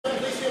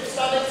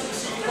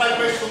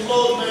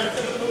Lord Mayor of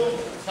Liverpool,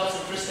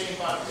 Councillor Christine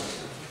Barnes.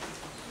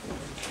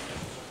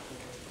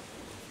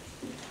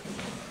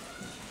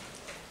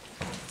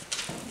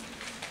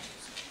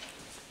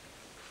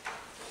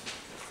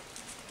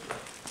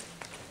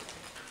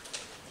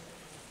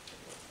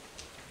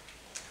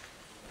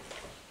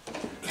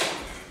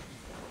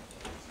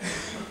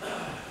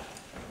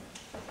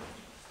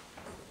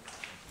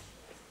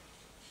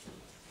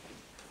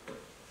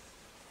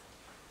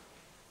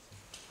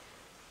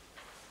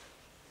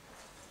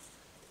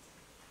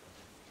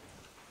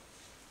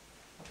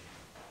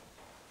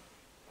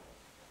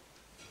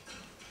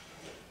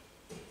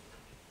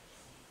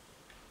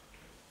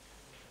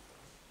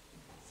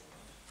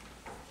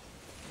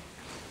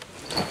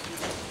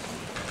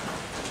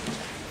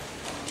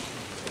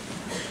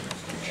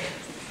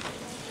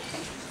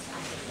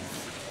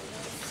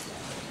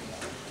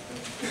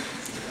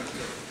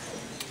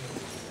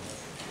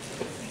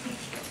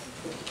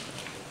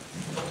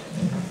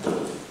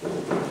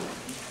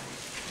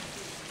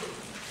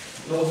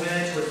 Lord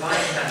Mayor, to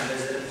advise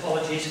members that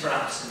apologies for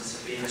absence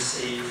have been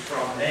received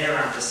from Mayor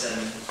Anderson,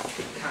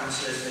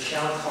 Councillors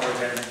Michelle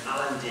Corrigan,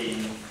 Alan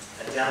Dean,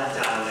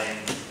 Adele Dowling,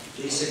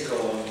 Lisa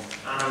Gorn,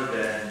 Anne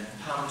O'Byrne,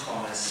 Pam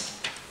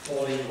Thomas,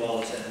 Pauline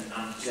Walton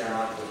and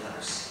Gerard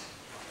Woodhouse.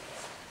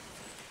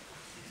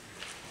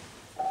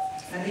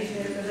 Any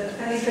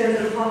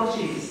further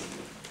apologies?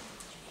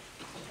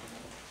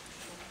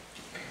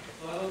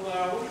 I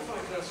wonder if I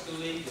could ask a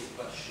legal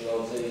question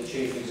of the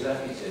Chief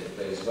Executive,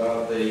 please,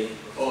 about the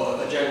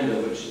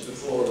agenda which is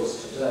before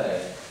us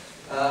today.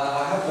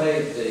 I have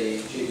made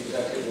the Chief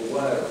Executive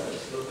aware of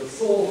this, but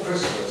before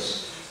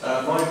Christmas,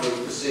 my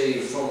group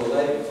received from the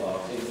Labour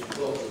Party, which we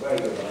thought was a very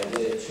good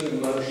idea, 2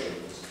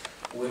 motions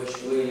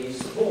which we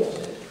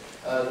supported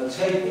and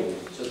tabled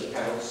to the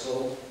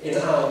Council in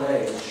our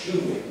name,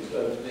 assuming it was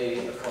going to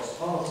be a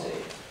cross-party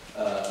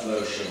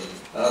motion.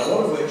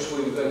 One of which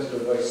we were going to do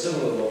a very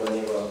similar one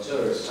anyway on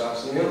tourist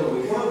tax, and the other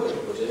we weren't going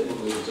to put in,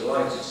 we were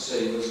delighted to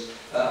see, was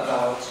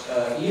about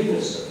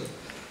unison.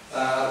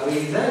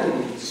 We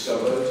then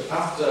discovered,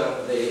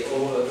 after the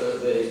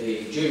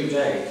due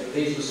date, that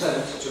these were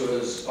sent to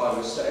us by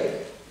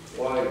mistake.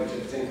 Why we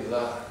didn't think of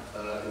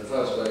that in the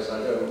first place, I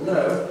don't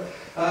know.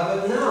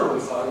 But now we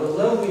find,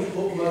 although we've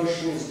put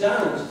motions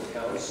down to the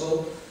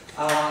Council,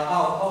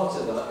 our part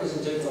of that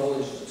isn't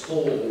acknowledged at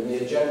all in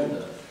the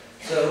agenda.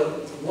 So,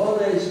 one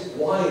is,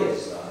 why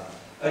is that?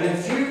 And in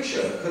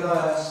future, could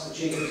I ask the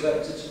Chief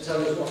Executive to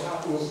tell us what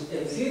happens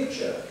in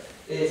future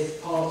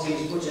if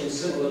parties put in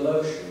similar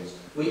motions?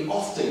 We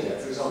often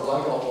get, for example,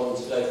 I got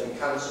one today from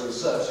Cancer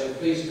Research saying,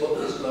 please put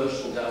this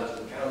motion down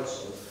to the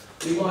Council.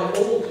 We might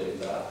all do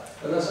that.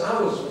 And as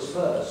ours was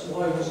first,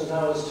 why wasn't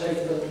ours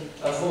taken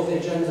for the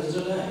agenda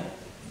today?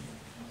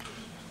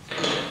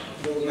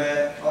 Lord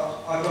Mayor,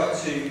 I'd like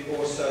to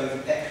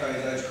also echo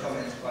those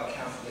comments by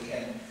Councillor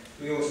Kent.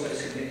 We also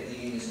submitted the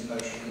unison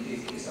motion. We do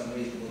think it's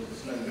unreasonable.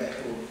 There's no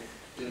record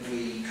that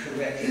we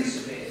correctly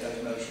submitted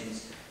those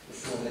motions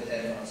before the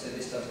deadline, so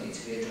this does need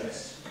to be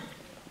addressed.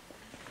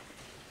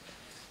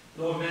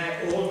 Lord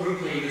Mayor, all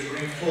group leaders were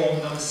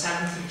informed on the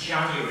 7th of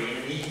January in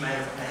an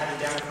email from the Head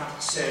of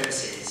Democratic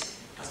Services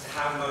as to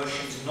how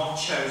motions not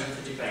chosen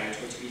for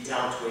debate were to be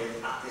dealt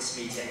with at this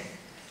meeting.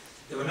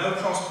 There were no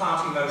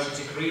cross-party motions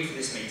agreed for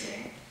this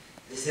meeting.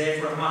 It is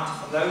therefore a matter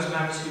for those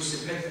members who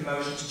submit the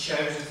motions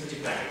chosen for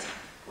debate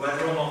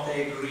whether or not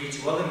they agree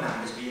to other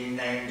members being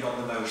named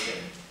on the motion.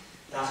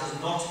 That has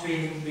not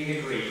been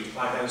agreed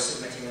by those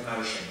submitting the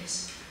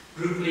motions.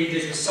 Group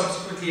leaders were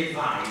subsequently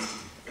advised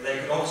that they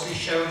could obviously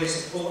show their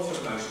support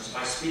for the motions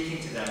by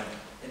speaking to them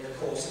in the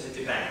course of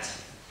the debate.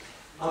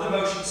 Other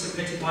motions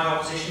submitted by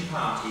opposition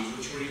parties,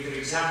 which were either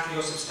exactly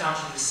or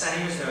substantially the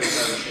same as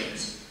those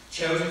motions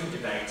chosen for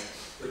debate,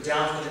 were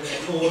dealt with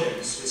in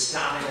accordance with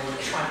Standing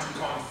Order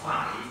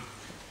 20.5.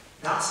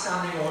 That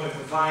standing order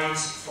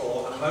provides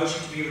for a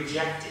motion to be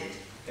rejected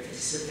if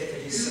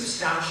it is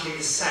substantially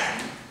the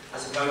same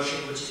as a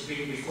motion which has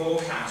been before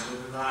Council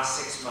within the last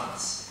 6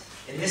 months.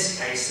 In this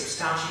case,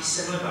 substantially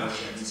similar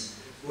motions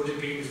would have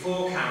been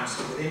before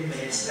Council within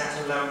minutes,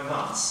 let alone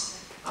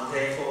months, and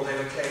therefore they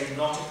were clearly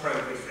not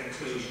appropriate for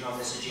inclusion on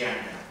this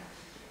agenda.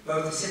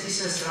 Both the City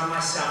Solicitor and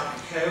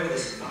myself concur with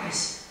this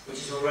advice, which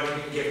has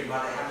already been given by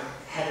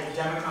the Head of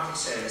Democratic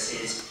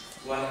Services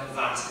well in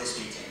advance of this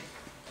meeting.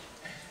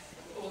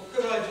 Well,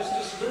 could I just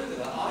disagree with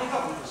that? I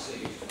haven't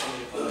received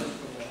any advice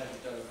from the Head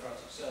of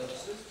Democratic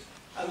Services,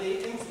 and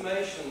the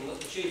information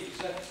that the Chief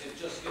Executive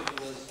just given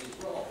us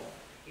is wrong.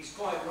 He's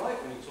quite right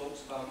when he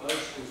talks about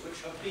motions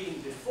which have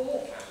been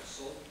before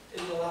Council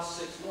in the last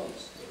 6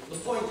 months. The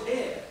point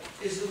here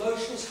is the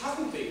motions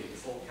haven't been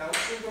before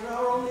Council, but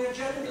are on the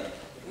agenda,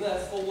 and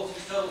therefore what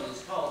he's told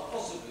us can't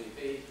possibly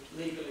be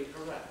legally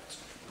correct.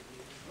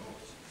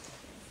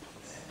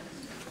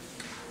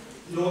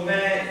 Lord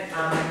Mayor,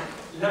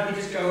 let me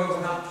just go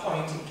over that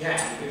point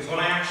again, because what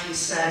I actually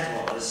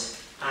said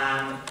was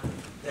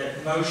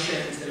that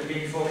motions that have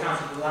been before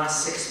Council in the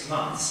last 6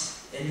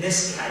 months, in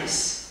this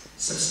case,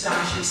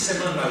 substantially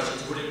similar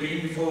motions would have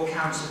been before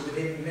council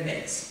within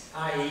minutes,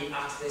 i.e.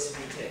 at this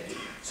meeting.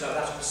 So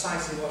that's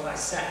precisely what I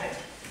said,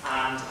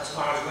 and as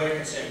far as we're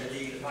concerned, the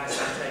legal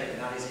advice I've taken,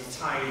 that is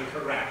entirely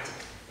correct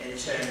in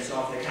terms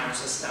of the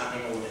council's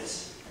standing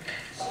orders.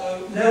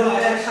 So,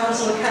 No,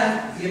 Councillor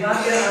Kemp, you've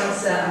had your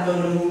answer. I'm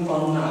going to move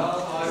on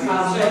now. I'm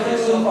I'll going take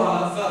this to move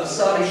up on. first.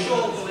 Sorry,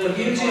 Short but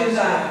you do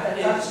that.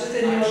 That's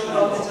within your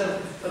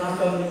prerogative, but I'm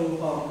going to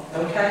move on.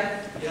 Okay?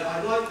 Yeah,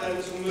 I'd like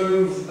then to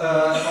move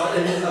on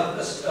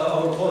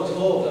a point of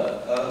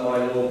order, my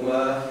Lord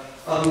Mayor,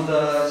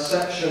 under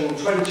section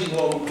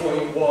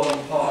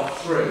 21.1 part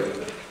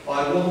 3.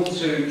 I want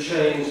to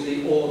change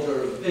the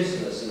order of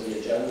business in the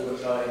agenda,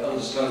 which I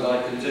understand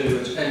I can do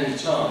at any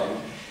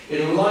time.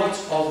 In light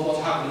of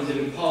what happened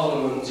in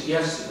Parliament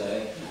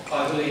yesterday,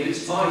 I believe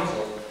it's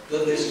vital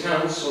that this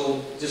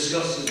council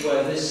discusses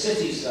where this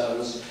city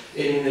stands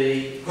in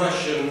the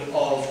question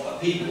of a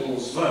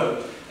people's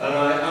vote. And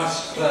I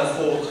ask,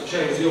 therefore, to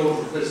change the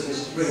order of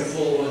business to bring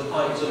forward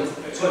item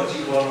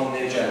 21 on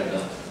the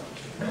agenda.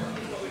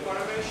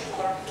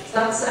 Is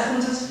that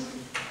seconded?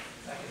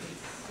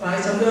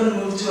 Right, I'm going to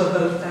move to a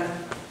vote then.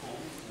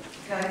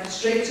 Okay,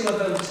 straight to a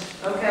vote.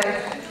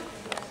 Okay.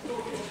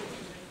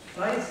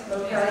 Right,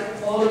 okay.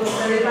 All in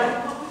favour?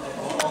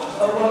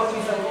 Oh, what we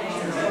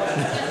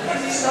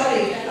vote?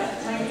 Sorry,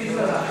 thank you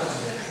for that.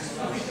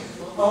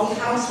 On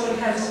Councillor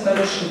Kemp's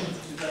motion.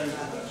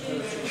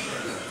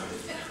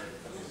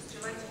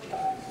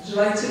 Would you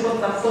like to put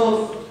that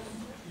forward?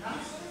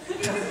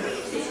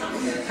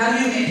 Can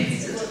you repeat it?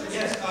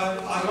 Yes,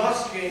 I'm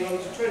asking on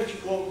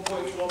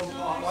 21.1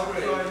 part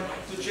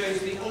 3 to change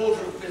the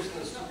order of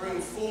business to bring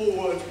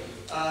forward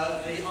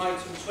the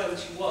item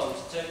 21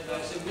 to take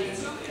place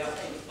immediately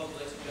after the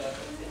public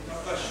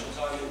question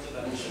time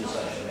intervention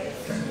session.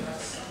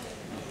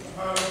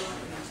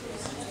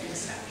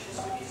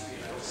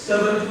 So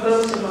we're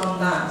voting on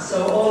that.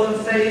 So all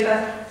in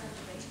favour?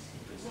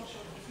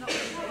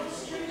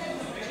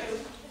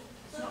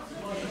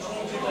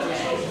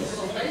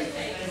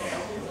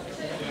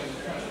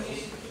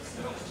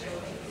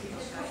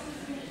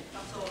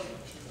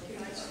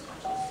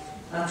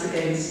 That's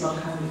against,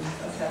 not carried.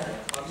 Okay.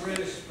 I'm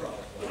really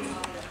surprised.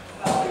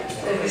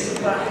 There is a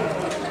bracket.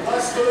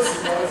 I'm still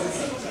surprised.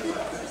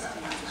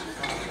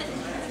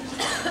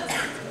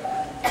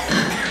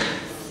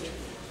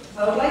 I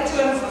would like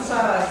to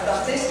emphasise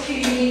that this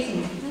key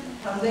meeting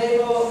and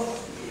therefore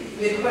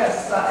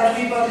request that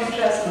everybody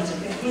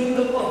present, including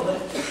the public,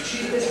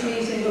 treat this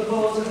meeting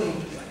accordingly,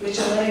 which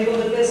will enable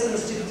the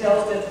business to be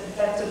dealt with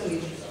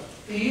effectively.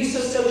 The use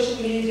of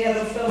social media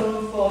and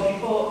film for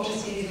report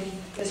proceedings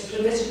is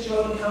permitted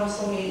during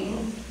council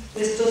meeting.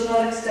 This does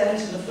not extend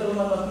to the filming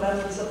of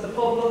members of the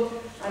public,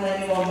 and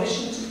anyone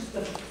wishing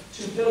to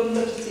film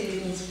the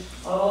proceedings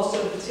are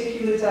also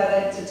particularly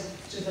directed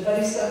to the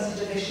very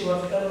sensitive issue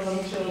of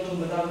filming children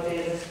without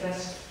their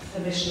express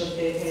permission of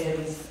their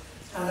parents.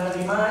 And I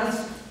remind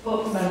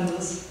public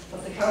members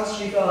of the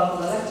council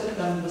regarding elected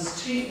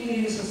members treating the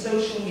use of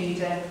social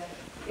media.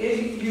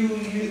 If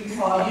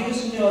you are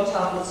using your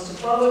tablets to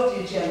follow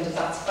the agenda,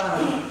 that's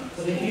fine.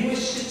 But if you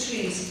wish to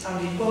tweet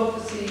and report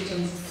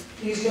proceedings,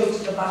 please go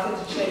to the back of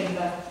the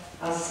chamber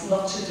as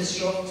not to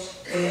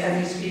disrupt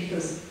any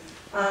speakers.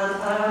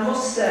 And I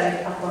must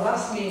say, at the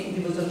last meeting,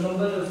 there was a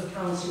number of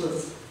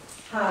councillors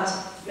had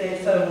their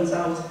phones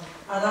out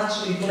and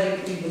actually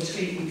blatantly were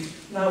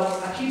tweeting. Now,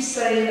 I keep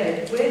saying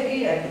it, we're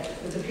here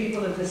with the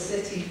people of the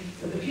city,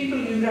 with the people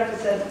you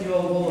represent in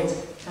your ward.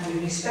 Can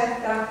you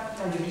respect that?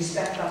 Can you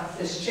respect that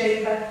this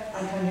chamber?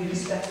 And can you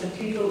respect the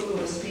people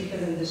who are speaking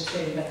in this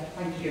chamber?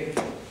 Thank you.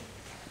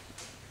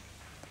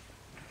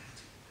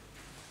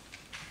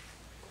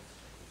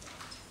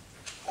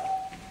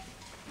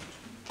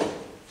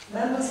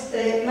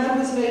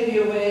 Members may be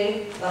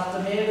aware that the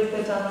Mayor of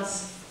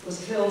Petitions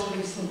was killed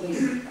recently.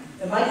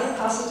 In my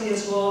capacity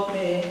as Lord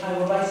Mayor, I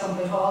will write on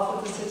behalf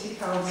of the City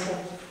Council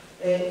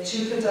to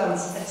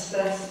Petitions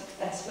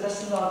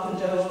expressing our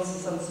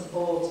condolences and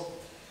support.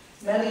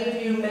 Many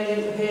of you may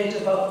have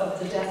heard about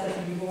the death of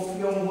a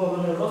young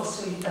woman, a rough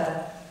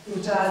sleeper,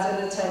 who died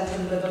in a tent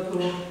in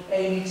Liverpool.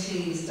 Amy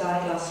Tees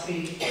died last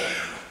week.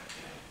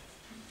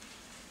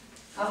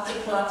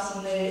 After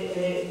collapsing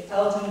the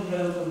Eldon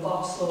Grove and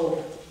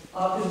Boxhall,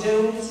 our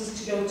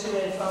condolences to go to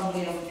her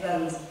family and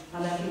friends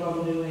and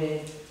everyone who her.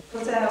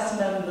 Could I ask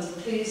members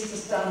please to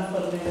stand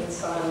for a minute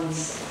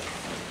silence?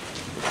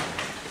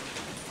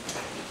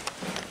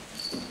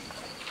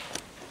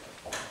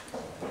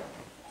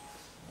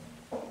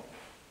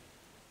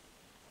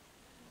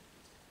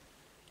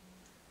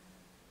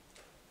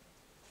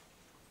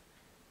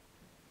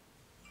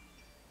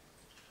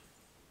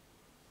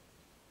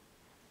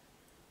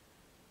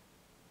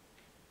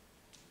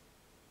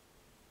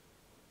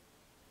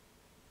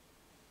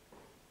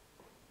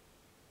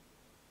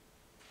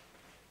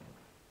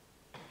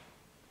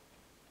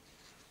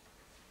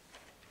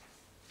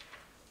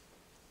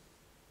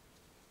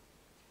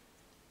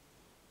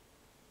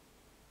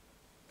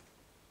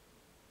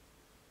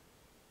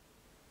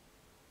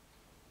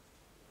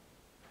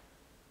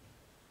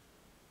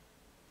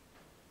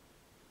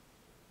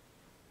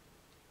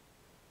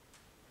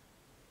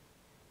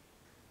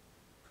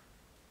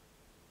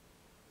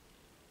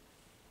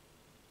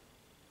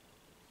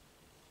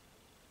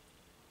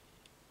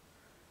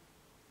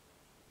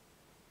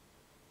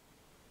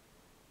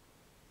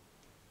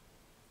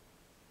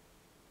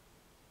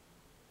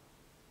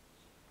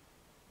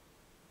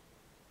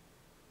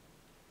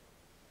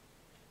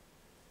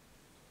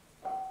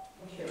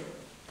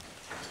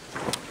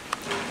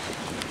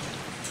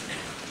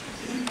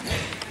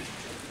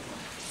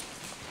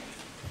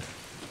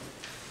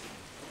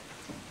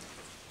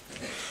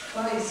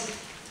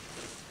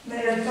 May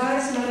I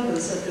advise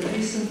members of the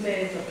recent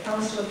birth of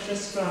Councillor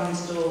Chris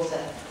Brown's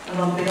daughter, and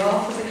on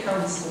behalf of the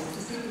Council,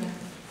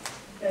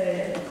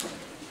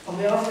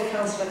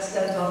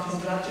 extend our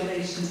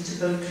congratulations to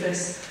both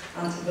Chris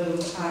and to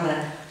both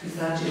Anna.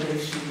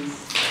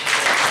 Congratulations.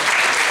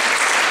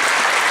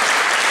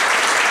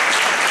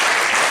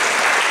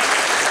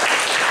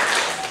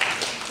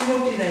 You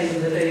won't be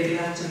naming the baby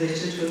after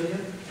Richard, will you?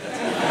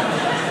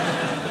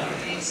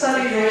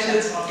 Sorry,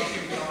 Richard.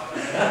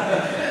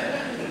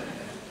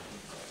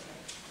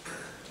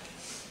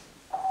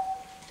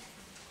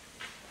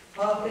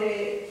 Are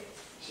they...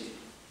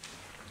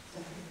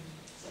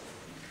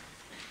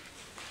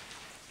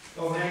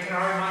 Well, Mayor, can I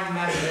remind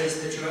members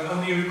that you are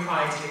only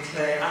required to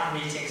declare at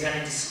meetings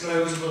any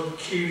disclosable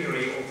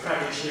pecuniary or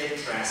prejudicial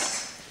interest,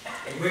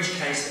 in which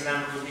case the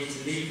member will need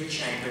to leave the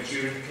chamber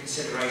during the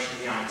consideration of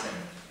the item.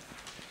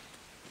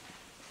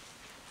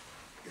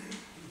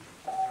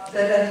 Are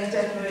there any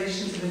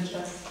declarations of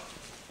interest?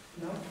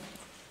 No?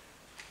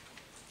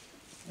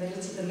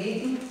 Minutes of the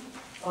meeting?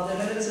 Are there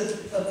minutes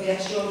of the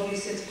extraordinary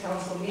City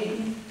Council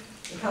meeting?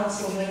 The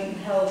Council meeting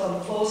held on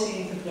the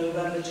 14th of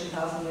November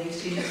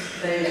 2018.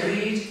 They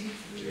agreed?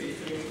 Agreed.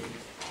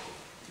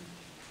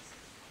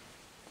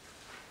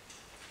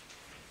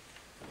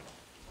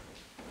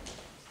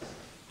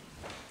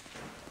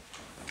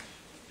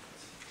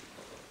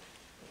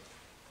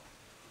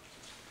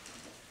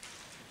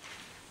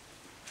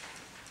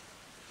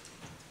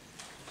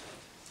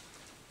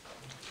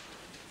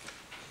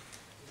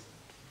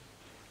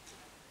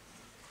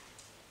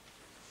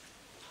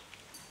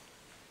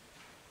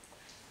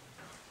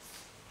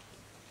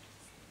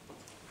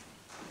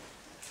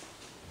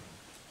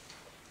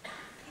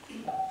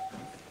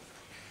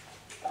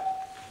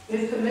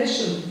 With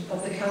permission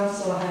of the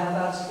Council, I have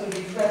asked for a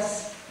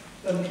request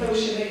from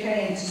Kosha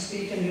McCain to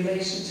speak in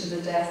relation to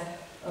the death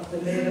of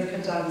the Mayor of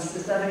Cadance.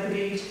 Is that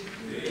agreed?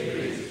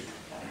 Agreed.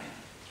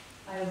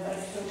 I invite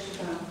Kosha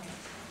down.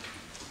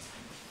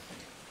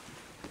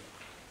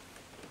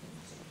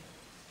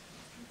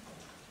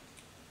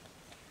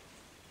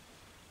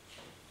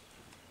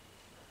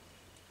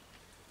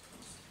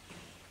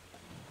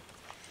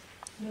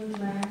 Lord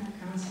Mayor,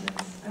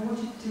 Councillors, I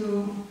wanted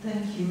to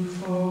thank you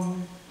for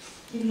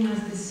giving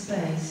us this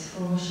space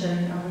for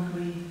sharing our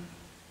grief.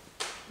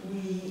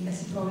 We,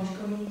 as a Polish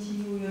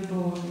community, we were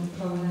born in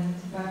Poland,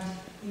 but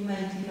we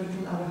made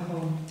Liverpool our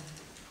home.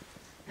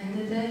 And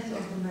the death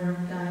of the Mayor of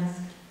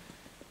Gdańsk,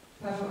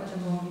 Paweł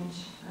Adamowicz,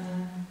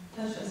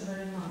 touched us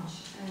very much.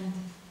 And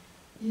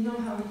you know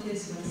how it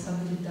is when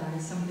somebody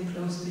dies, somebody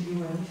close to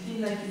you, and you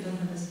feel like you don't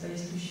have a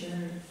space to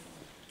share.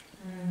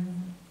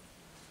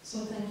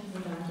 So thank you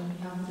for that on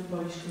behalf of the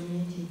Polish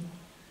community.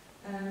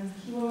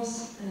 He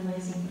was an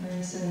amazing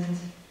person, and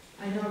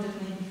I know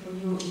that maybe for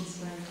you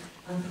it's like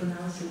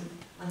unpronounced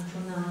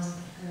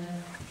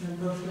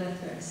number of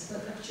letters,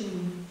 but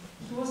actually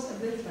he was a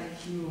bit like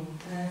you.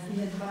 He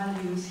had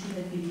values, he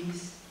had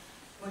beliefs.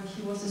 When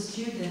he was a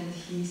student,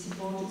 he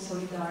supported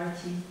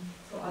solidarity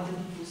for other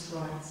people's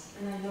rights,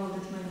 and I know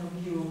that many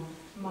of you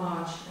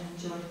marched and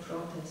joined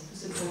protests to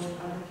support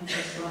other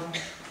people's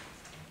rights.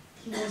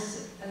 He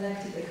was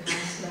elected a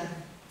councillor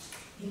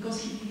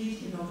because he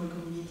believed in our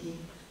community,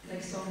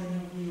 like so many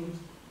of you.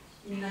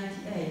 In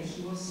 '98,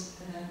 he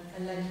was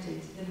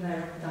elected the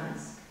Mayor of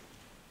Gdańsk.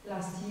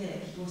 Last year,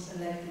 he was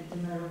elected the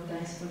Mayor of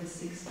Gdańsk for the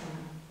 6th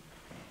time.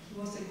 He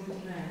was a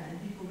good man,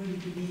 and people really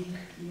believed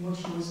in what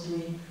he was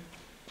doing.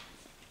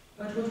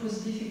 But what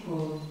was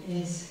difficult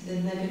is the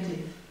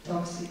negative,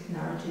 toxic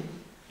narrative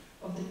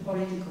of the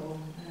political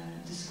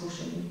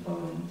discussion in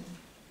Poland.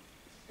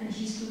 And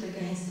he stood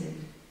against it.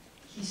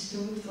 He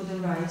stood for the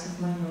rights of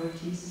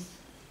minorities,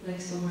 like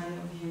so many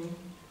of you.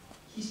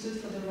 He stood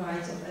for the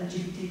rights of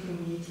LGBT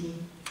community.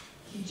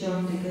 He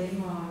joined the Gay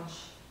March.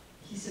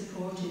 He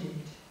supported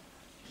it.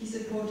 He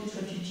supported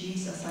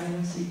refugees,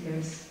 asylum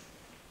seekers,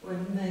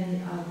 when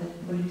many other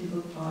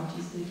political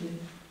parties didn't.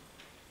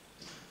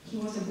 He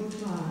was a good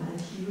man, and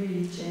he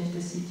really changed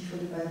the city for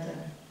the better.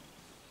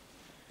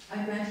 I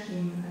met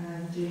him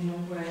during my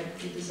work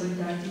with the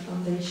Solidarity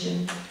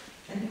Foundation,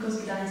 and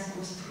because Gdańsk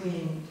was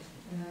twinned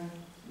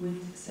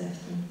with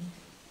Sefton.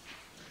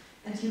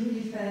 And he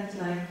really felt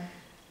like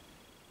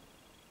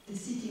the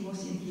city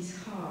was in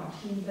his heart.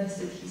 He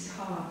invested his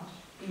heart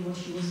in what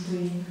he was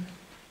doing.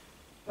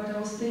 But I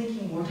was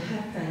thinking what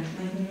happened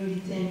made me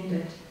really think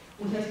that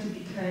we have to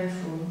be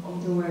careful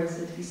of the words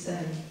that we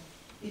say,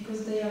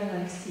 because they are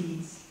like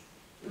seeds.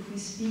 If we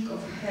speak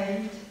of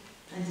hate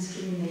and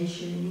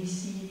discrimination, we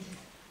see it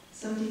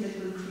something that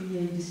will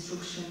create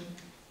destruction.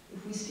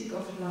 If we speak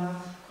of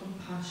love,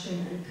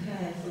 compassion and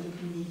care for the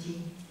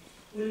community,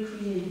 we'll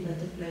create a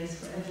better place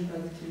for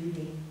everybody to live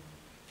in.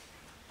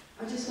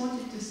 I just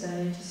wanted to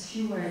say just a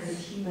few words that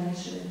he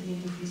mentioned at the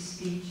end of his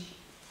speech.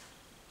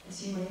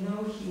 As you may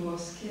know, he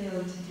was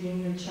killed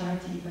during a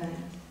charity event.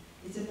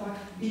 It's a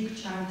big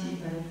charity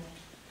event,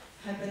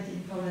 happened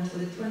in Poland for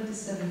the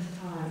 27th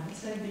time.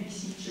 It's like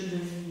BBC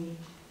Children in Need,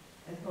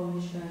 a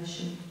Polish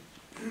version.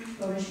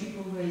 Polish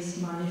people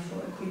raise money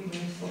for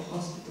equipment for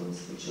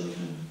hospitals for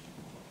children.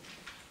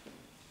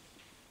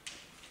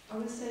 I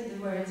will say the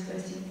words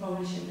first in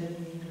Polish and then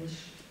in English.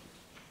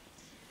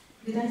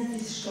 Gdańsk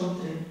jest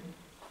szczodry.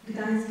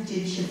 Gdańsk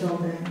dzieli się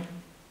dobrem.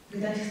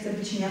 Gdańsk chce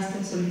być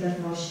miastem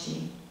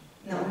solidarności.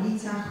 Na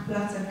ulicach,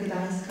 placach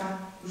Gdańska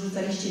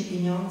wrzucaliście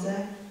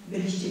pieniądze,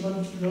 byliście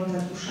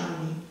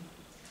wolontariuszami.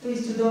 To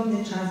jest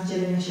cudowny czas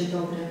dzielenia się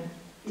dobrem.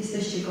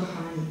 Jesteście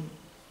kochani.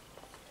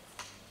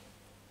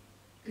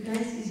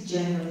 Gdańsk is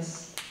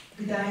generous.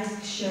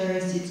 Gdańsk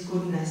shares its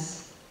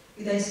goodness.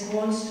 Gdańsk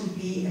wants to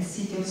be a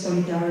city of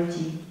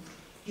solidarity.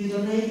 You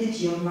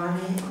donated your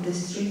money on the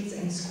streets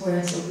and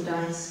squares of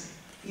Gdańsk.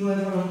 You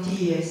are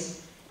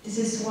volunteers. This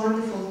is a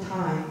wonderful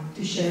time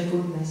to share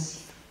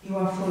goodness. You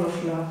are full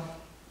of love.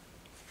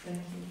 Thank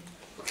you.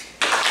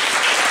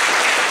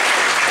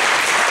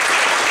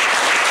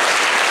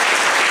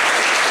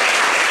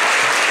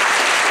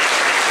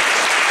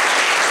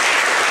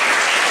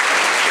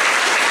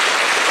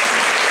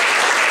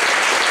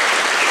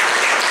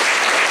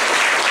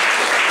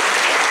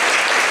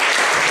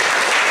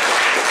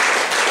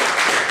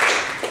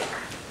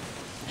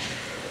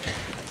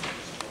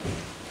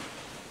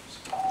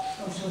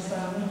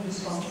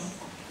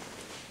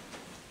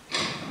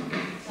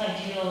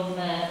 Thank you, Lord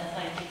Mayor, and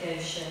thank you,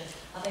 Gosha.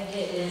 I think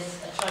it is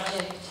a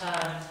tragic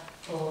time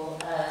for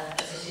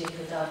the city of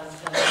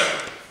Gdańsk and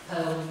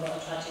Poland, but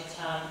a tragic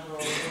time for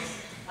all of us.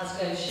 As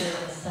Gosha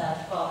has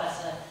said, far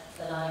better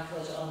than I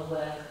could on the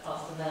work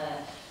of the Mayor.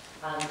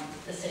 And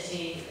the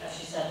city, as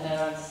you said, Mayor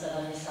Anderson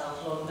and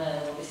yourself, Lord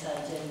Mayor, will be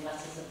sending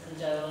letters of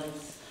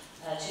condolence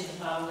to the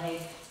family,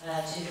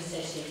 to the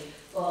city.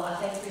 But I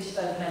think we've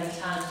spoken many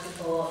times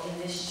before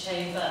in this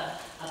chamber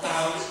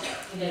about,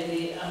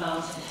 the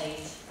amount of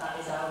hate that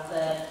is out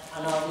there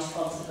and our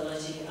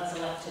responsibility as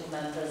elected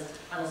members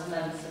and as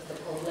members of the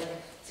public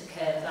to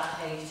curb that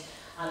hate.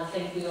 And I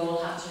think we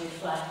all have to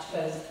reflect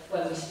both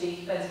when we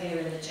speak, both here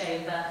in the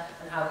chamber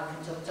and how we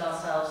conduct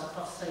ourselves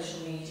across social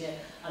media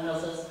and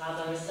others, how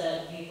there are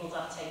certain people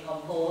that take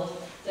on board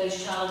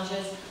those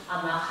challenges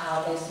and that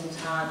how they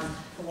sometimes,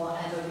 for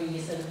whatever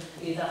reason,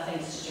 either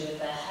things to do with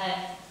their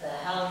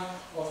health,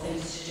 or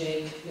things to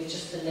do with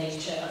just the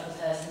nature of the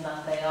person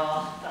that they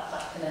are,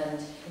 that can end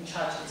in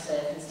tragic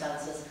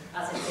circumstances,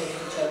 as it did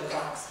for Joe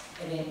Cox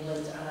in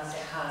England and as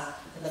it has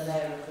for the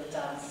Mayor of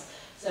Gdańsk.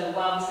 So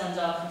while we send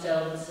our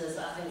condolences,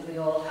 I think we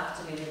all have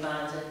to be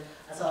reminded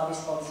as our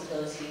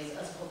responsibilities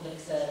as public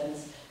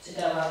servants to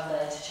go out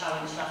there to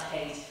challenge that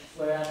hate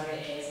wherever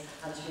it is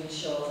and to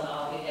ensure that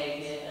our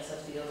behaviour is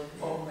of the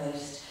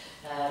utmost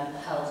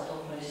held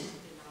utmost.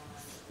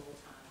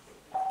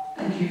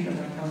 Thank you for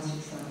that,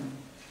 Councillor Simon.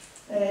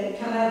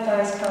 Can I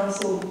advise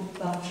Council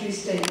that 3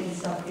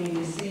 statements have been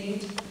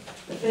received?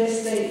 The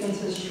first statement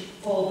is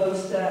Paul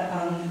Boaster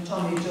and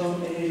Tommy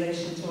Dunn in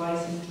relation to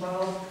item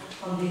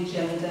 12 on the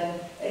agenda,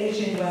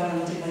 ageing well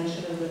and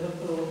dementia in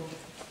Liverpool.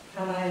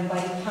 Can I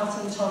invite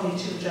Pat and Tommy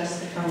to address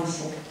the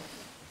Council?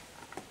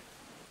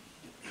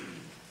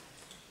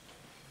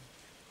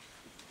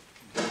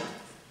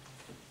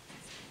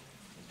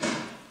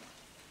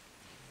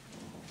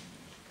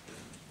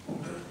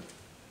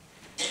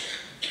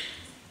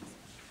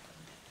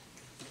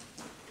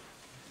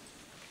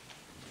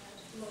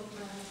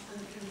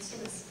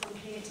 I'm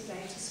here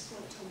today to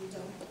support Tommy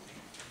Dunn,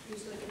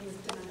 who's living with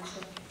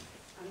dementia,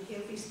 and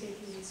he'll be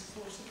speaking in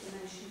support of the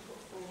motion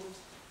put forward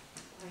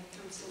by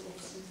Councillor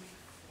Wolfson.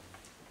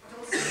 I'd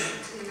also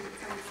like to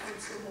thank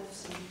Councillor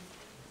Wolfson,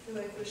 who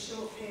over a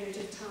short period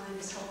of time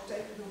has helped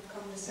open up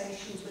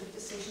conversations with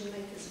decision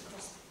makers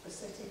across the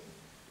city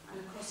and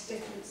across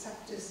different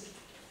sectors,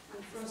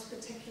 and for us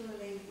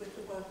particularly with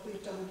the work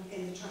we've done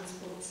in the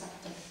transport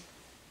sector.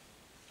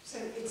 So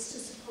it's to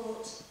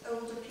support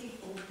older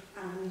people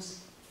and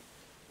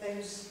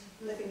those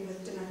living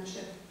with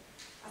dementia.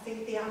 I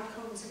think the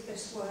outcomes of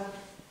this work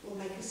will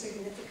make a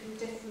significant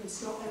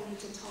difference not only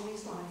to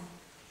Tommy's life,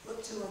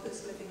 but to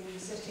others living in the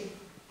city.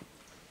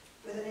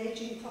 With an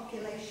ageing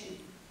population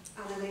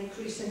and an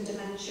increase in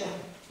dementia,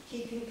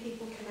 keeping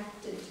people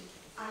connected,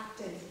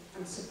 active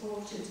and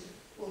supported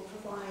will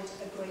provide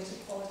a greater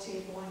quality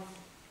of life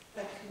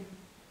that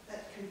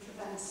can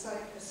prevent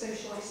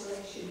social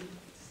isolation,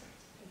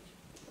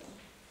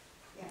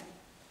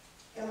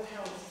 ill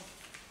health,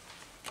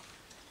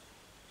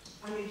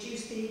 and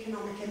reduce the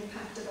economic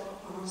impact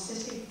on our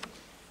city.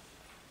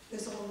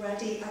 There's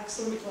already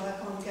excellent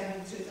work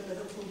ongoing through the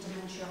Liverpool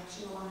Dementia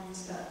Action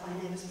Alliance that I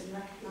know has been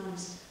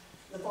recognised.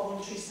 The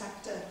voluntary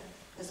sector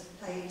has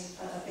played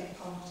a big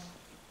part,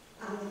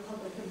 and the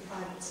public and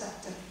private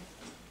sector.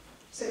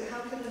 So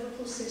how can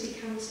Liverpool City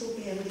Council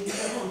be a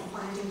leader on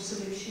finding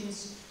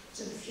solutions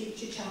to the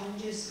future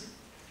challenges?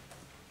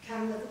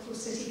 Can Liverpool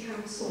City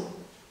Council,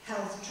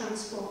 health,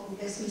 transport and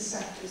business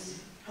sectors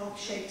help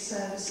shape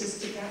services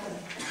together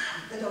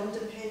that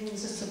underpins a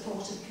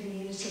supportive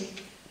community?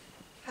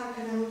 How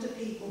can older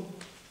people,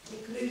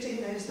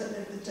 including those that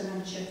live with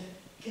dementia,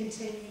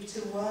 continue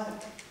to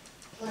work,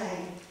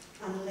 play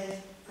and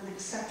live an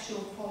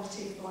exceptional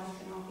quality of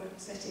life in our great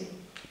city?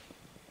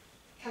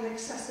 Can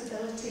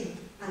accessibility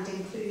and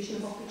inclusion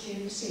of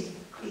opportunity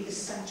be the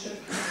centre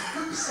of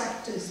how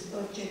sectors,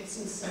 budgets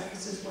and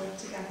services work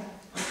together?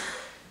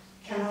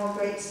 Can our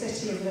great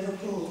city of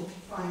Liverpool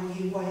find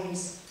new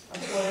ways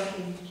of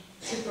working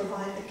to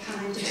provide the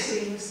kind of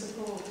seamless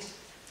support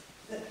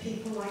that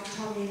people like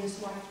Tommy and his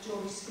wife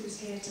Joyce, who's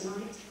here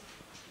tonight,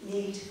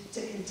 need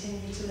to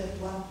continue to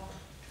live well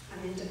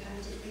and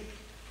independently?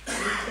 Do you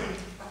think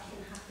that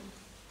can happen?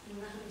 I'm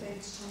going to hand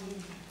over to Tommy.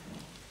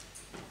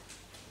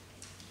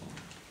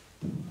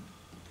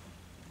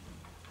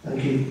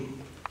 Thank you.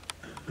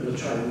 I'm going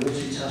to try and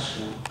multitask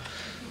now.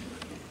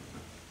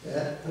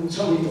 I'm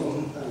Tommy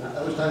Dunn, and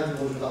I was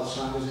diagnosed with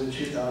Alzheimer's in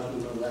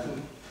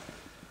 2011.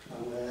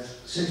 I'm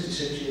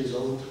 66 years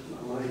old,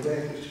 and my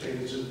work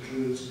experience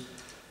includes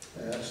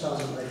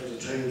started life as a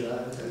train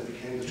driver, then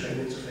became the train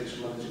interface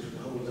manager for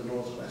the whole of the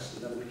North West,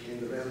 and then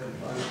became the rail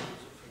compliance.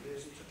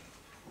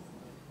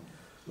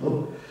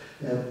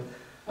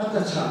 At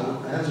that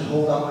time, I had to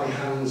hold out my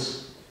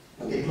hands,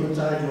 and they put a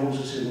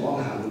diagnosis in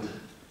one hand,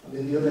 and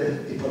in the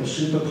other, they put a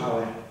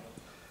superpower.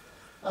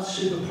 That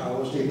superpower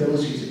was the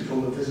ability to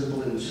become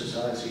invisible in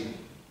society.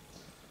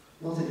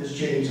 Nothing has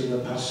changed in the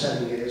past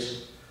 7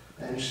 years.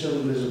 I am still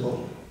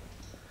invisible.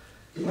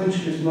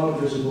 Dementia is not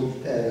a visible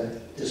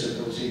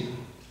disability,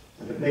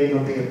 and it may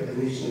not be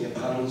immediately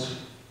apparent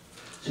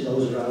to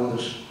those around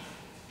us.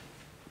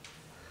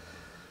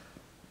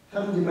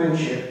 Having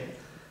dementia,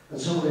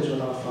 and so it is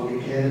with our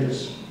family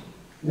carers,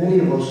 many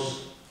of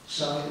us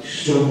sadly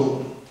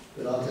struggle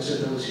with our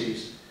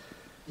disabilities,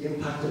 the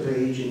impact of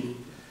ageing,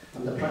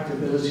 and the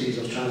practicalities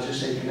of trying to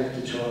stay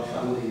connected to our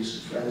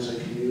families, friends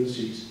and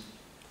communities.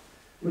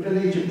 With an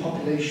aging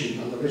population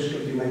and the risk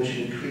of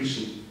dementia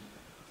increasing,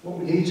 what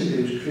we need to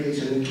do is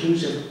create an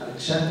inclusive and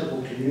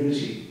acceptable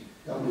community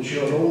that will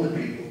ensure older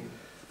people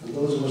and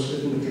those of us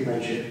living with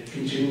dementia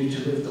continue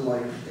to live the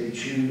life they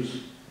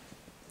choose.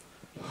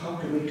 But how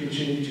can we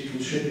continue to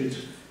contribute,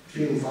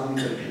 feel valued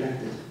and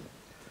connected?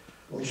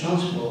 Well,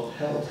 transport,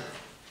 health,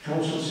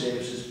 council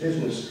services,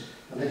 business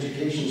and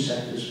education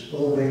sectors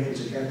all working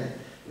together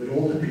with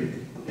older people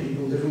and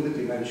people living with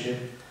dementia.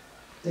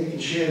 They can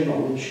share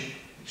knowledge,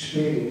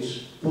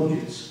 experience,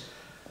 budgets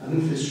and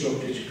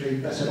infrastructure to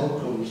create better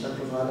outcomes that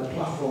provide a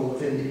platform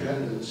of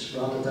independence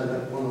rather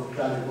than one of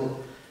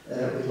gradual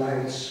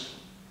reliance.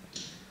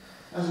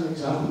 As an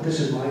example, this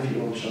is my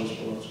view on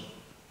transport.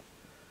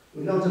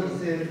 We know that a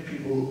third of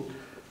people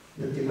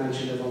with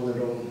dementia live on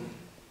their own,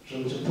 so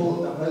it's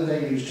important that when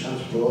they use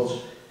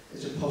transport,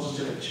 it's a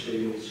positive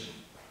experience.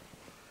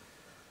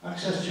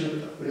 Access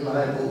to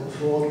reliable,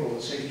 affordable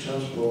and safe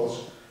transport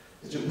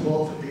is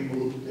important for people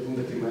living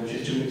with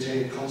dementia to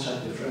maintain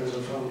contact with friends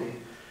and family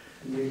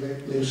who may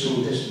live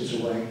some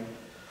distance away,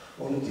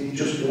 or indeed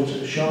just go to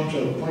the shops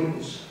or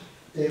appointments.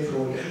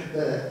 Therefore,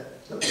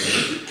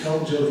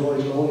 help to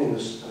avoid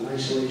loneliness and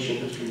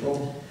isolation, which can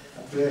both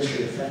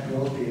adversely affect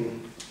well-being.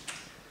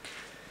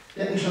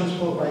 Getting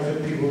transport right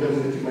for people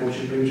living with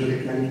dementia brings with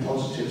it many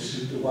positives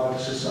to the wider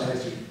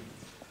society.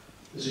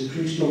 There's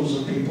increased numbers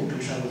of people can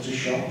travel to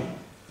shop,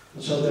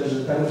 and so there is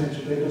a benefit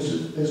to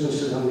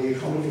businesses and the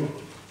economy.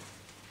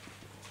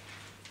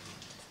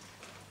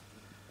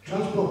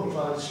 Transport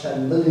providers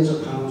spend millions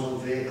of pounds on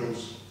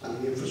vehicles and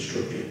the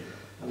infrastructure,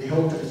 and they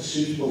hope that it's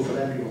suitable for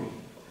everyone.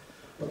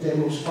 But their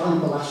most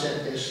valuable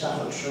asset, their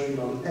staff, are trained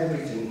on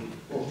everything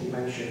but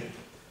dementia.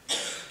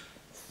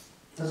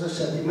 As I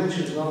said,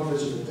 dementia is not a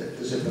visible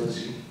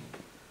disability.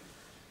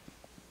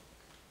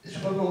 It's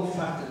a well-known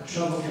fact that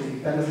travel can be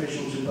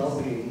beneficial to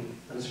well-being,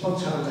 and it's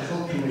about time the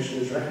Health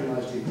Commissioners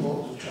recognise the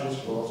importance of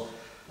transport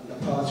and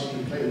the part it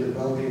can play in the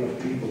well-being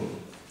of people.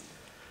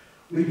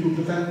 We can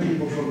prevent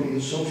people from being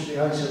socially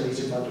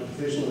isolated by the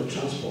provision of a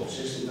transport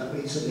system that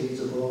meets the needs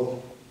of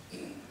all.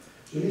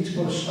 We need to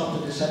put a stop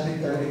to this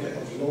epidemic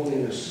of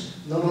loneliness,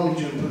 not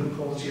only to improve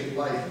quality of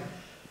life,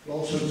 but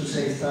also to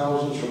save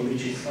thousands from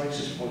reaching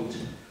crisis point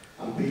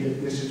and being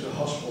admitted to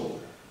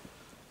hospital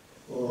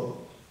or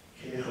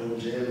care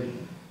homes early.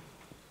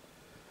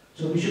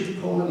 So we should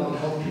be calling on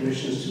health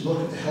commissioners to look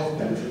at the health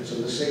benefits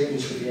and the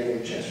savings for the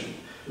NHS,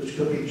 which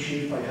could be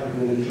achieved by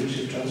having an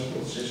inclusive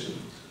transport system.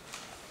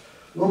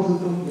 Local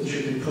government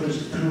should encourage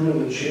the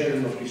pooling and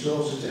sharing of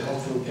resources to help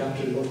fill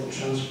gaps in local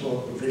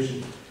transport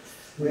provision,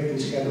 working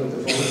together with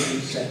the voluntary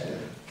sector.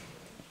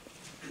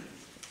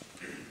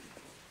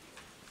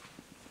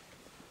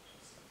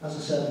 As I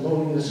said,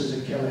 loneliness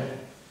is a killer.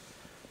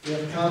 We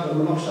have carbon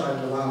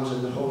monoxide alarms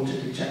in the home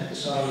to detect the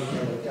silent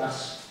killer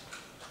gas.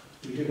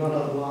 We do not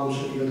have alarms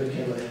for the other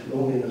killer,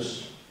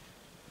 loneliness.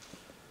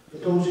 For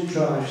those who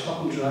drive,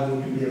 stopping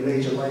driving can be a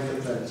major life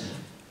event,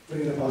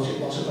 bringing about a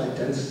loss of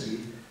identity,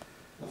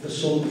 and for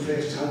some, the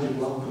first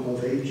tangible outcome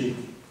of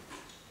ageing.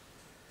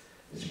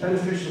 It's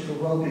beneficial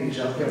for well-being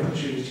to have the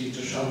opportunity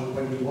to travel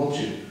when you want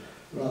to,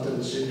 rather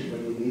than simply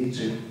when you need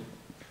to.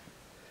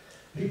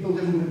 People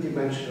living with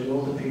dementia and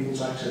older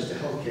people's access to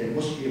healthcare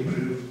must be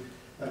improved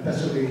by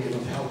better linking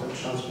of health and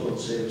transport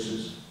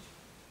services.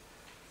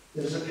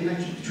 There is a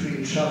connection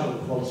between travel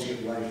and quality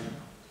of life.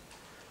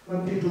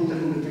 When people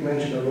living with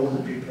dementia or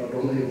older people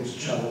are unable to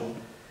travel,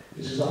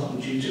 this is often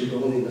due to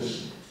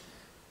loneliness,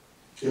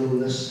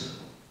 illness,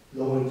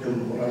 low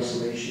income or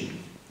isolation.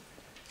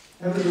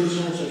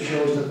 Evidence also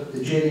shows that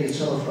the journey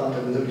itself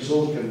rather than the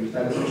result can be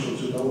beneficial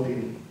to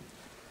well-being.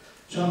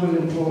 Travelling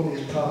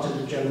importantly as part of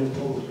the general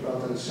public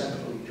rather than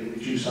separately can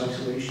reduce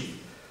isolation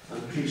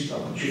and increase the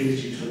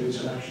opportunities for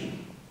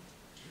interaction.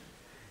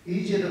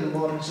 Easier and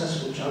more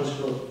accessible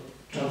transport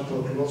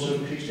can also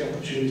increase the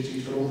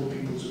opportunities for older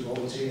people to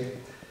volunteer.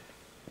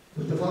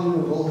 With the value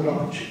of older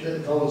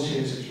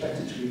volunteers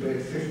expected to be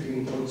worth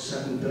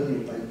 £15.7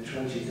 billion by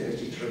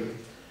 2033,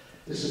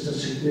 this is a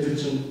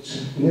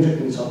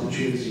significant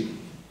opportunity.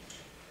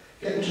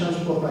 Getting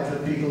transport right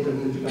for people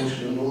living with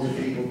dementia and older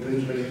people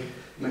brings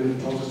many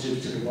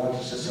positives to the wider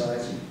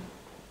society.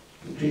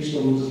 Increased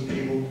numbers of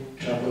people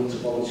travelling to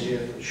volunteer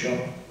and shop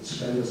and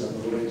spend, as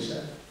I've already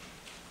said.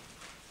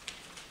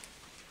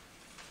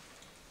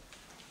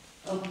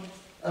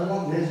 I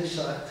want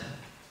Merseyside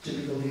to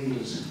be the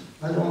leaders.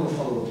 I don't want to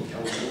follow the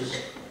councils.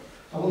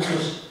 I want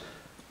us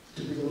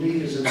to be the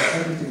leaders in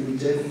everything we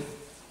do.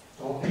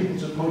 I want people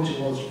to point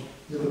towards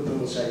Liverpool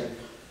and say,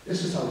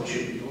 this is how it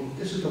should be done,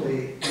 this is the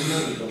way it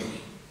will be done.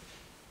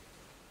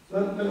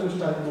 When I was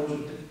diagnosed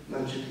with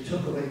dementia, they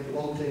took away the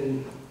one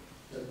thing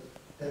that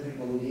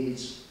everyone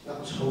needs, that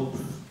was hope.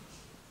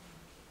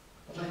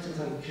 I'd like to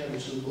thank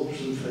Councillor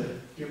Wilson for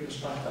giving us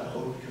back that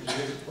hope, because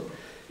he has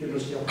given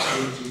us the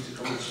opportunity to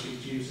come and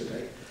speak to you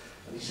today.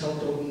 And he's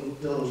helped open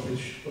doors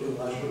which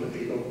otherwise wouldn't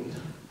have been opened.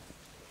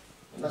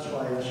 And that's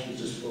why I ask you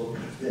to support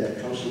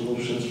Councillor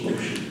Wilson's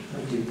motion.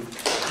 Thank you.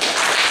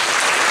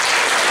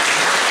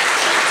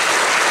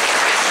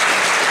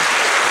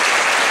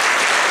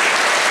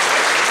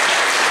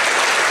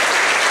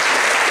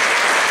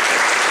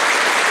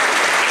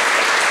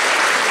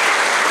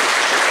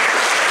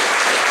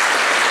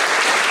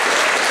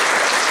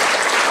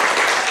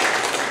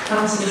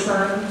 Councillor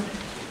Simon.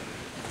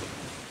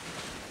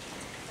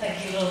 Thank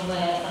you, Lord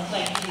Mayor, and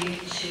thank you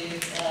to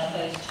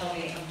both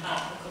Tommy and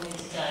Pat for coming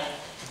today.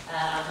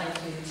 And thank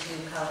you to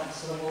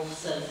Councillor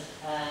Wilson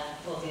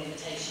for the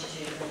invitation to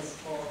the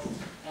support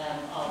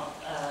of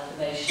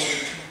the motion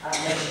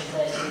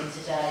 13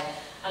 today.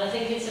 And I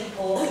think it's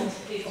important,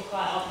 people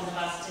quite often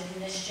have asked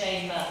in this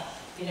chamber,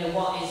 you know,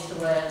 what is the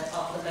work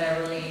of the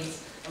mayoral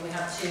leads? And we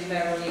have 2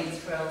 mayoral leads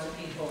for elder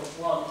people,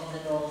 one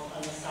in the north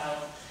and the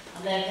south.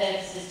 And their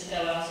purpose is to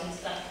go out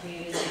into that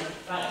community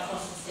right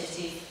across the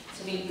city,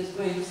 to meet with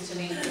groups, to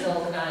meet with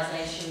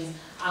organisations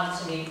and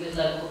to meet with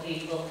local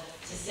people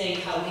to see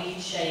how we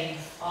can shape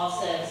our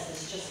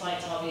services, just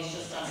like Tommy's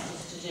just asked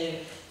us to do,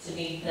 to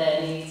meet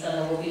their needs. And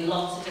there will be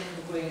lots of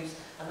different groups,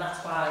 and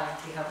that's why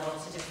we have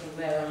lots of different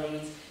mayoral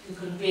leads who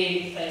can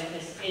really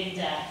focus in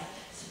depth,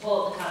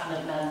 support the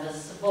cabinet members,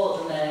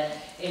 support the mayor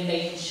in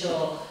making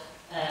sure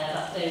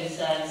that those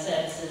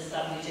services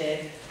that we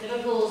do.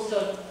 Liverpool's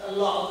done a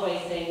lot of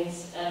great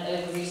things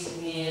over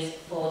recent years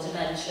for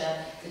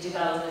dementia, the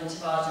development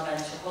of our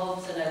dementia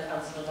hubs. I know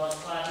Councillor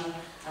Dodd-Cladden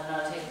and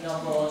now taken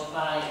on board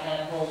by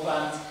Paul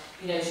Grant,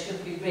 you know,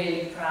 should be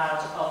really proud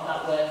of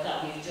that work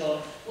that we've done.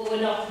 But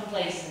we're not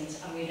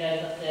complacent, and we know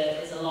that there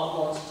is a lot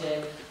more to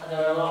do, and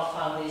there are a lot of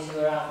families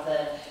who are out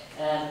there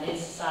in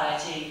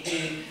society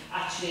who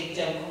actually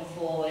don't come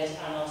forward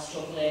and are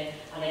struggling.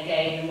 And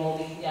again, the more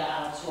we can get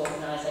out to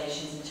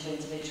organisations and to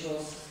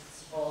individuals to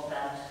support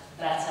them,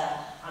 better.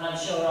 And I'm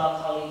sure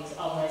our colleagues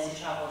on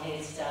Mersey Travel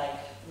here today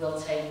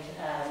will take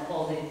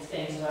all the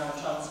things around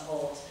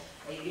transport,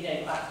 you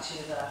know, back to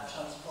the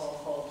transport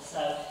hub.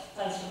 So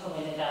thanks for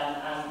coming again,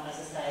 and as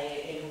I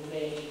say, it will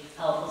really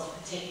help us,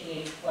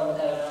 particularly when we're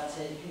going out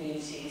to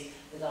communities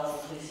with our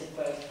inclusive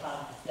growth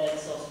plan. They're the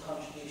sort of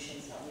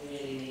contributions that we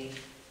really need.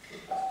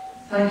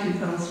 Thank you,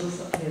 Councillor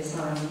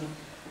Simon.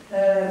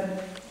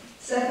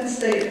 Second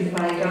statement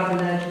by Gavin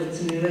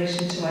Edwards in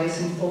relation to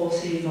item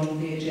 14 on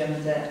the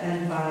agenda,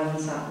 End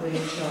Violence at Work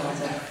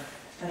Charter.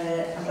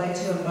 I'd like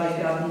to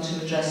invite Gavin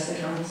to address the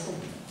Council.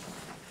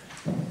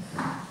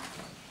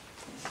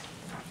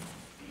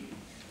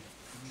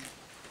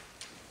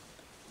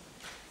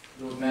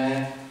 Lord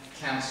Mayor,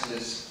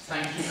 Councillors,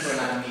 thank you for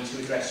allowing me to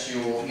address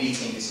your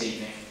meeting this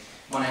evening.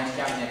 My name is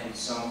Gavin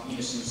Edwards, I'm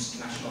Unison's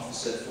National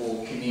Officer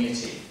for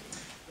Community.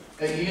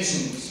 At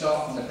Unison, we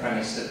start from the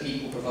premise that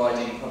people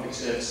providing public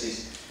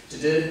services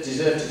deserve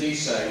to do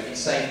so in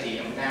safety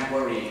and without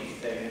worrying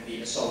if they're going to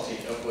be assaulted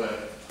at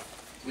work.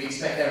 We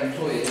expect their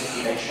employers,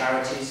 be they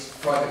charities,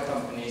 private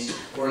companies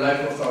or a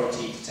local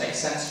authority, to take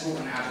sensible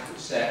and adequate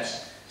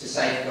steps to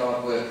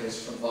safeguard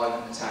workers from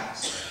violent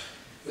attacks.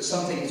 But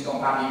something has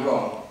gone badly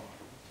wrong.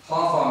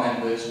 Half our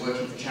members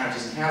working for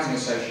charities and housing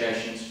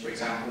associations, for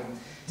example,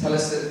 tell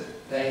us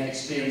that they have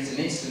experienced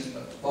an incident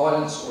of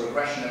violence or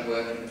aggression at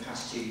work in the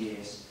past 2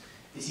 years.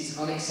 This is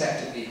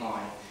unacceptably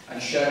high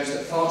and shows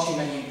that far too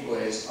many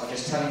employers are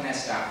just telling their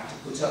staff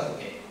to put up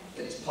with it,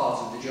 that it's part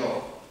of the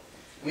job.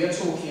 We are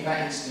talking about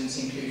incidents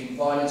including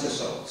violent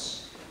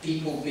assaults,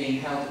 people being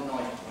held at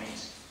knife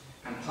point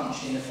and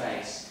punched in the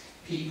face,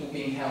 people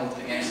being held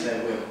against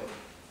their will.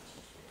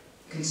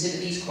 Consider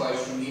these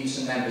quotes from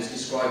Unison members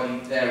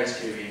describing their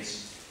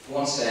experience.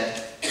 One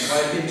said, "I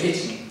have been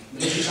bitten,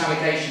 malicious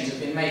allegations have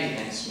been made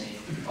against me,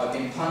 I've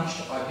been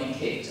punched, I've been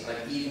kicked,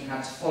 I've even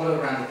had to follow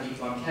around the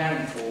people I'm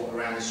caring for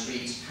around the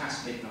streets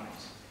past midnight.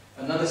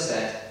 Another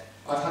said,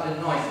 I've had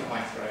a knife at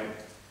my throat.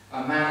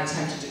 A man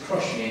attempted to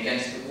crush me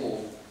against the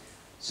wall.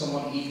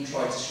 Someone even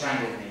tried to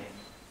strangle me.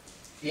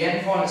 The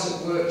End Violence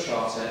at Work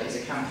Charter is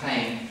a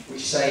campaign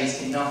which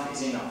says enough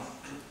is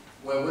enough,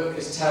 where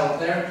workers tell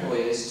their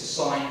employers to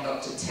sign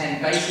up to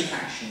 10 basic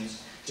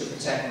actions to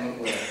protect them at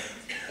work.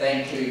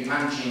 They include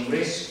managing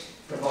risk,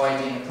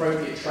 providing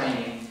appropriate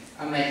training,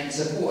 and making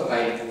support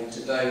available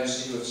to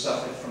those who have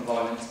suffered from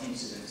violent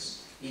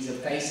incidents. These are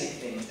basic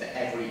things that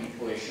every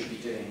employer should be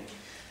doing.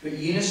 But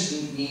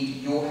Unison need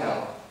your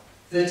help.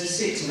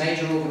 36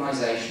 major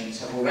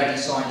organisations have already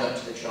signed up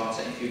to the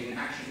Charter, including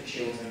Action for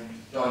Children,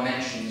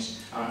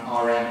 Dimensions and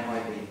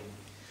RMIB.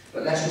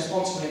 But less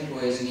responsible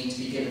employers need to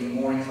be given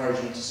more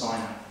encouragement to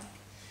sign up.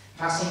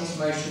 Passing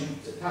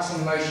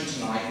the motion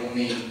tonight will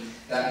mean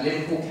that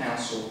Liverpool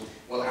Council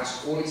will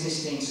ask all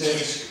existing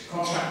service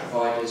contract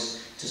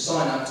providers to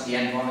sign up to the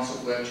End Violence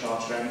at Work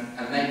Charter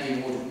and make the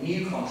award of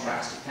new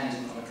contracts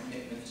dependent on a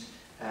commitment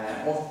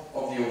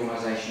of the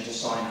organisation to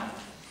sign up.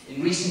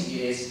 In recent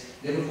years,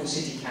 Liverpool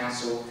City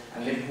Council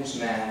and Liverpool's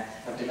Mayor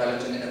have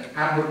developed an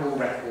admirable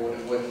record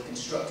of working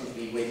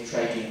constructively with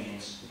trade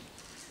unions.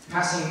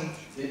 Passing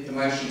the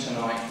motion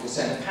tonight will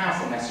send a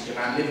powerful message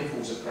about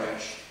Liverpool's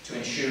approach to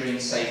ensuring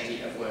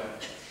safety at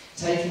work.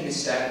 Taking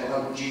this step will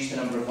help reduce the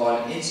number of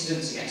violent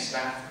incidents against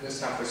staff that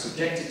staff are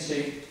subjected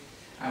to,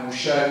 and will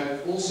show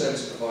all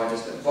service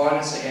providers that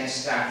violence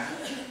against staff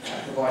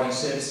providing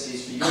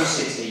services for your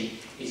city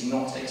is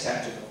not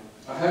acceptable.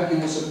 I hope you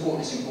will support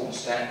this important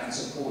step and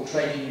support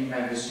trade union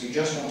members who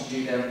just want to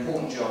do their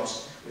important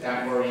jobs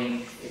without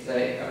worrying if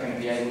they are going to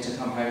be able to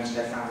come home to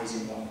their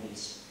families in one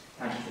piece.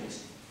 Thank you for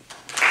listening.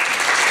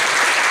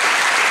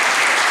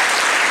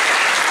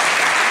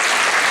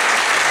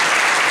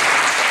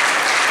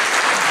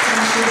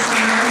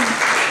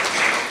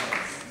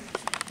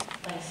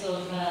 Thanks,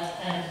 Lord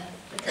Mayor.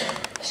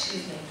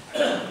 Excuse me.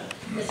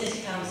 The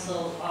City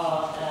Council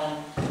are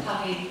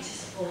happy to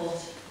support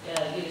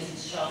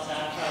Unison's Charter.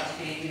 I'm proud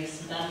to be a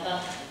Unison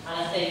member, and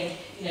I think,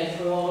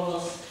 for all of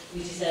us, we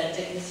deserve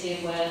dignity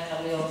at work,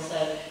 and we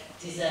also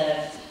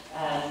deserve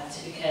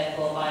to be cared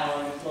for by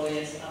our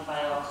employers and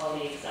by our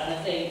colleagues. And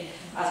I think,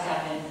 as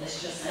Gavin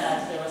has just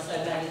said, there are so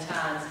many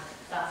times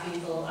that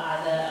people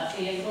either are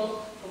fearful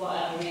for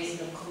whatever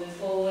reason of coming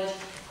forward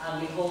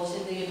and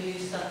reporting the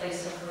abuse that they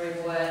suffer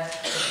in work,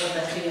 or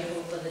they're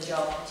fearful for the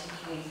job,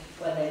 particularly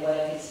when they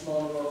work in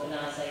smaller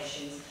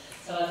organisations.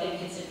 So I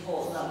think it's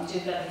important that we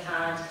do get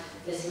behind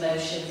this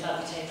motion,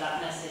 that we take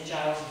that message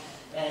out,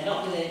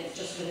 not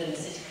just within the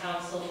City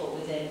Council, but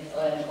within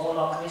all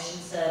our commission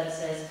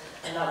services,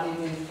 and that we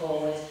move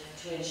forward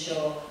to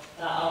ensure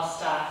that our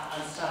staff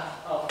and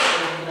staff of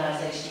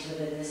organisations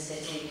within this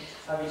city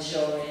are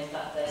ensuring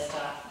that their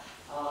staff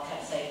are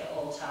kept safe at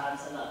all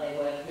times, and that they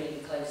work really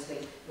closely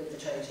with the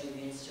trade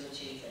unions to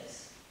achieve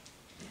this.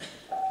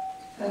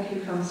 Thank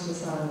you, Councillor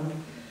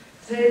Simon.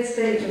 Today's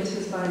statement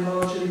is by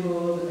Marjorie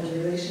Moore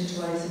in relation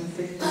to item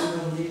 15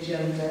 on the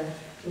agenda,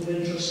 the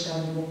Windrush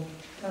scandal.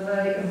 Can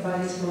I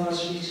invite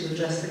Marjorie to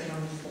address the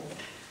Council?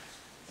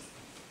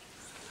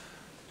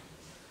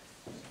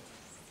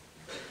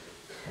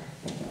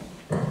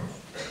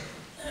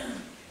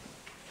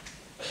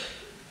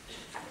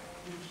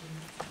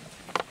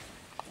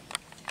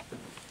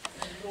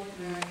 Lord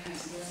Mayor,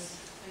 Councillors,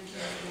 thank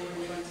you for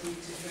inviting me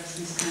to address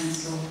this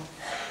Council.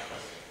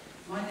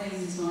 My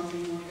name is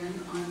Marjorie Morgan.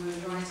 I'm a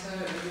writer,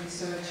 a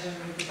researcher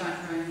with a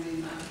background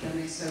in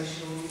academic,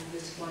 social,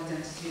 political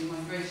identity and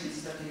migration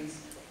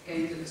studies,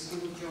 gained at the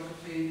School of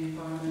Geography and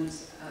Environment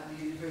at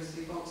the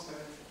University of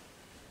Oxford.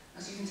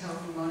 As you can tell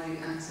from my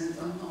accent,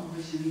 I'm not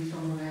originally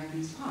from around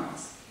these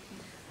parts,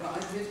 but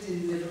I've lived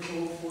in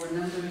Liverpool for a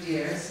number of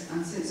years,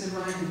 and since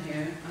arriving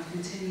here, I've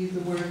continued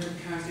the work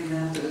of Caribbean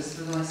Elders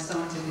that I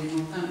started in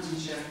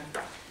Northamptonshire.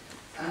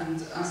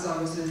 And as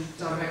I was a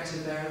director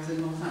there of the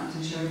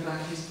Northamptonshire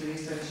Black History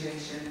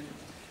Association,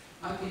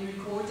 I've been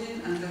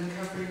recording and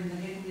uncovering the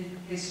hidden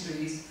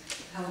histories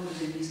held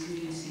within these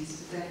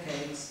communities for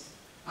decades.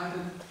 I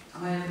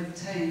have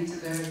obtained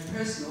their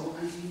personal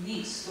and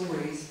unique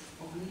stories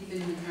of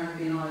leaving the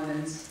Caribbean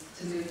islands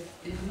to live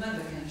in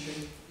another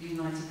country, the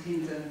United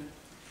Kingdom.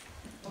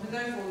 I would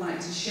therefore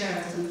like to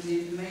share some of the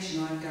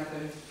information I've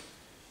gathered.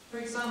 For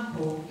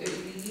example, it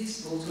would be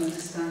useful to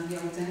understand the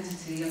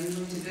identity and the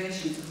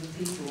motivations of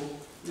the people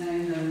now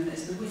known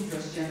as the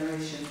Windrush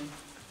generation.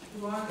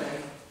 Who are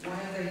they? Why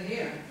are they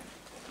here?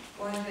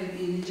 Why are they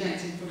being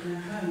ejected from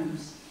their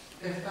homes,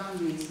 their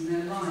families and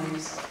their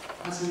lives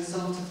as a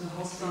result of the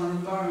hostile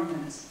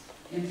environment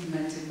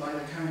implemented by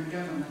the current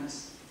government?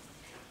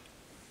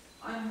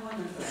 I'm one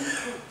of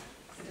them.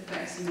 It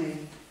affects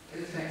me.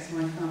 It affects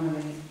my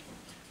family.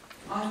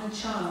 I'm a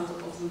child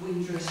of the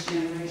Windrush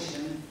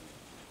generation.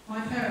 My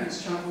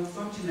parents travelled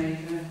from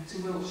Jamaica to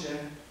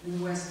Wiltshire in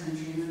the West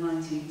Country in the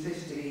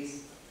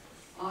 1950s.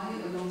 I,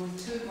 along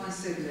with two of my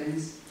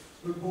siblings,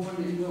 were born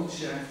in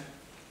Wiltshire.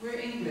 We're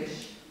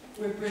English.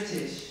 We're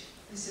British.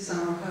 This is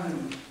our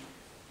home.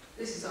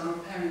 This is our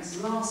parents'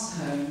 last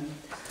home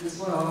as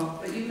well,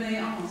 but you may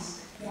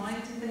ask, why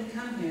did they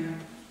come here?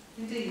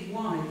 Indeed,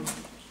 why?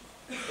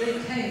 They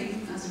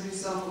came as a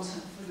result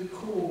of the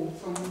call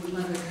from the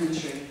mother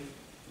country.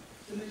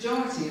 The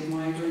majority of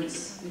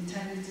migrants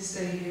intended to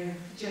stay here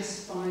for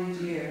just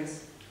 5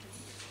 years.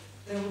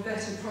 There were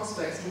better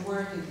prospects for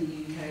work in the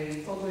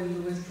UK following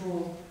the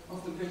withdrawal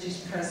of the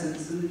British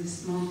presence and the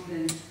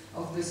dismantling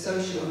of the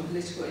social and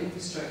political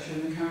infrastructure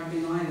in the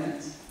Caribbean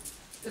islands.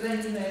 But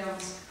then you may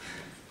ask,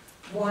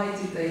 why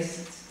did they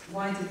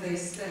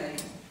stay?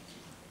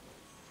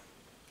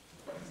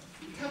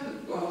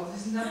 Well,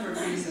 there's a number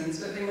of reasons,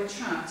 but they were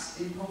trapped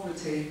in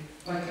poverty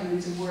by coming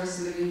to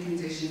worse living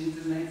conditions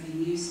than they'd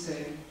been used to.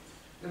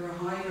 There were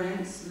high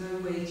rents, low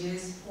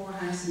wages, poor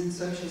housing and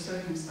social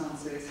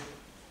circumstances.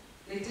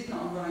 They did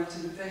not arrive to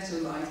the better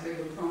life they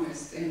were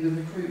promised in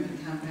the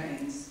recruitment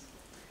campaigns.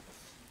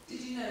 Did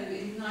you know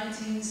in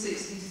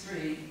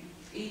 1963,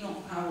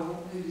 Enoch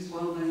Powell, who is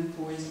well known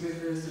for his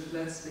Rivers of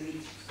Blood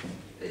speech,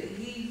 that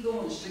he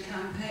launched a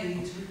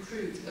campaign to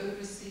recruit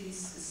overseas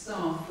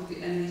staff for the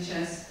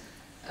NHS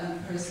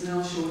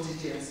personnel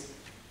shortages.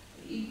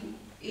 He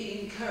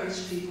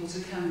encouraged people to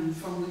come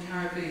from the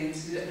Caribbean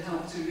to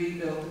help to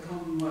rebuild the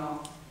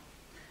Commonwealth.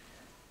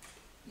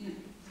 You know,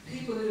 the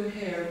people who are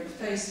here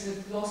faced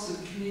with loss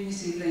of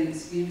community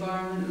links, the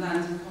environment,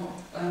 land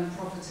and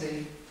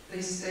property.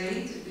 They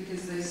stayed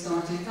because they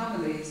started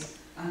families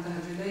and they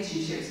had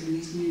relationships in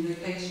these new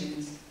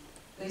locations.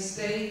 They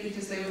stayed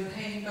because they were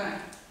paying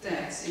back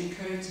debts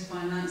incurred to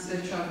finance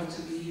their travel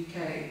to the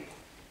UK.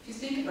 If you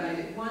think about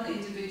it, one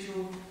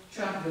individual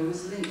traveller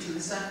was linked to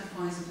the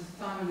sacrifice of the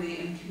family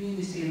and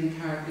community in the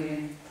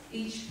Caribbean.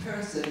 Each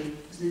person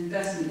was an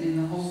investment in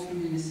the whole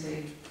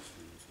community.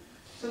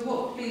 So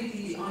what would be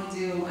the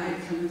ideal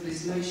outcome of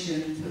this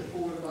motion put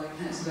forward by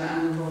Councillor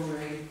Anna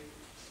Rodri?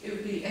 It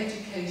would be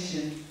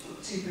education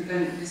to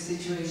prevent this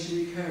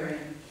situation recurring.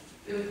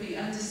 It would be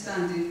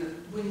understanding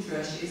that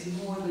Windrush is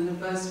more than a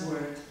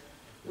buzzword.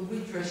 The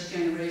Windrush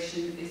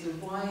generation is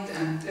a wide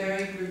and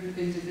varied group of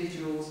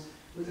individuals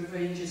with a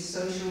range of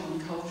social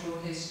and cultural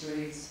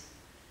histories.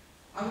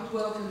 I would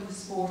welcome the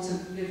support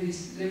of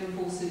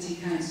Liverpool City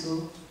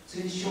Council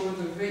to ensure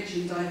the rich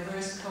and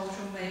diverse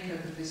cultural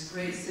makeup of this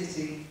great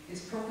city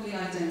is properly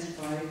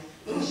identified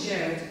and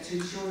shared to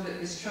ensure that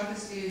this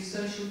travesty of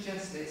social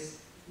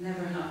justice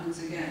never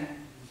happens again.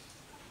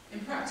 In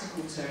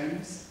practical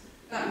terms,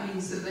 that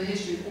means that the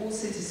history of all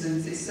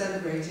citizens is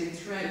celebrated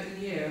throughout the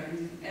year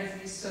in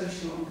every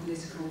social and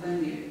political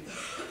venue.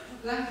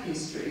 Black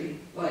history,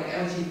 like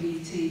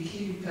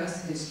LGBTQ+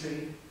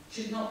 history,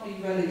 should not be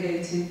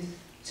relegated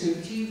to a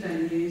few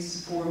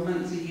venues for a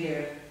month a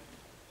year.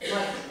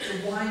 Like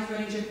the wide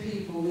range of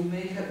people who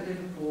make up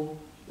Liverpool,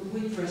 the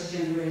Windrush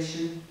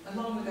generation,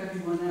 along with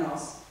everyone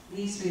else,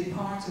 needs to be a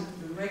part of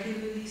the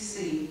regularly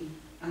seen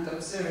and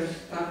observed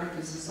fabric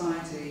of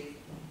society.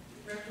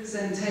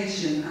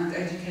 Representation and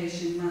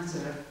education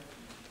matter.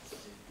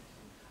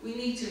 We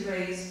need to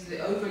raise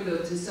the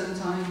overlooked and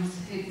sometimes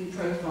hidden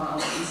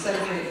profiles and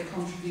celebrate the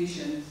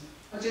contributions.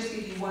 I'll just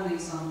give you one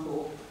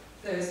example.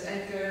 There's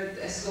Edgar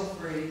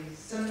Escoffery.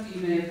 Some of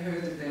you may have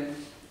heard of him.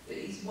 But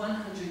he's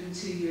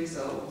 102 years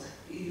old.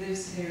 He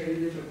lives here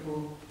in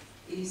Liverpool.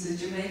 He's a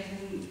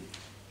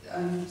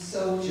Jamaican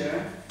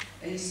soldier.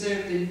 He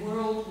served in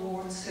World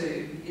War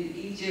II in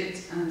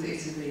Egypt and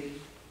Italy.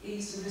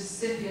 He's the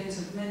recipient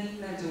of many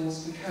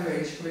medals for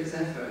courage for his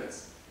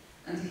efforts.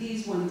 And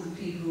he's one of the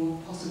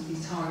people possibly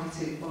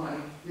targeted by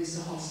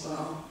this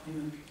hostile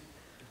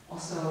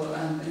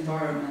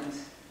environment.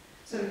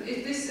 So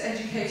if this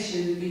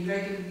education had been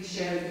regularly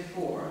shared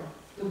before,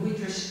 the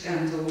Windrush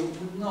scandal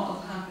would not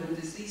have happened,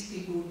 as these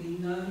people would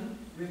be known,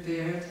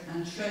 revered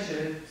and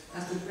treasured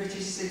as the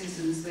British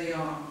citizens they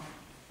are.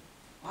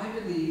 I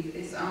believe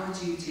it's our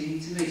duty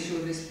to make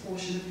sure this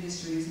portion of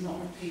history is not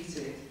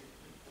repeated.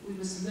 We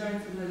must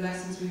learn from the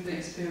lessons we've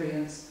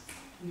experienced.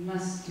 We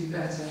must do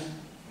better.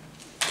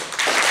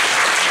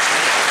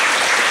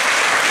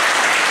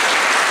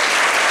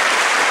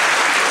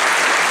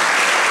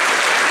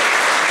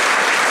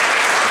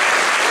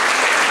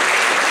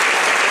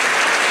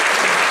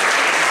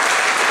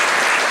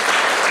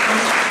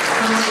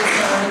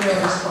 Your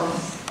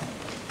response.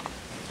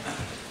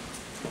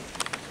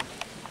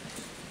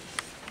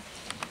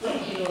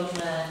 Thank you, Lord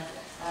Mayor.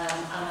 And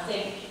I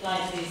think,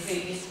 like the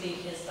previous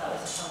speakers, that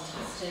was a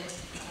fantastic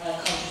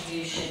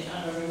contribution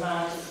and a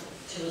reminder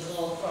to us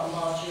all from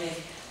Marjorie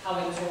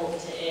how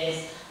important it is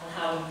and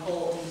how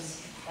important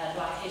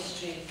Black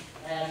history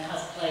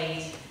has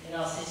played in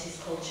our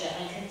city's culture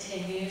and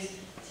continues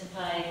to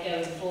play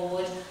going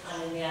forward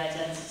and in the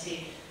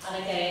identity.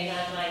 And again,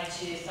 I'd like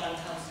to thank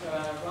Councillor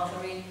Anna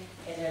Rodri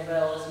in her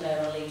role as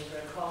Mayoral Lead for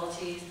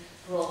Equalities,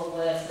 for all the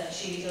work that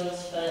she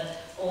does, for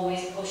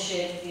always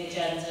pushing the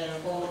agenda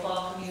of all of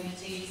our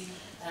communities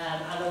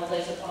and all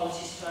those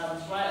equality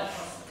strands right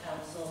across the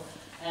council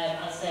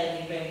and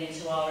certainly bringing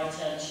to our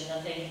attention.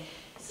 I think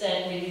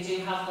certainly we do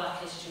have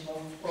Black History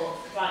Month,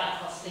 but right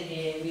across the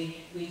year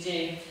we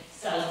do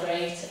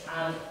celebrate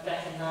and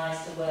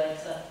recognise the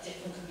work that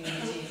different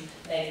communities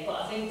make.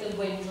 But I think the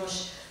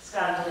Windrush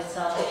scandal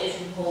itself, it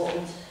is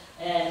important,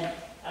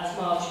 as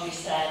Marjorie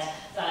said,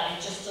 that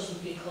it just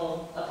doesn't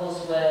become a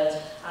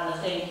buzzword. And I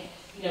think,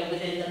 you know,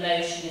 within the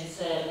motion it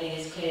certainly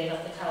is clear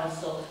that the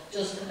council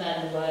does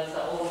commend the work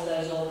that all of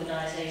those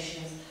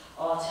organisations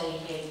are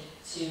taking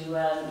to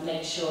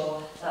make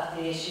sure that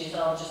the issues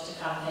aren't just a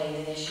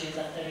campaigning issue,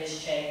 that there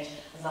is change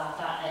and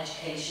that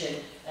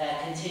education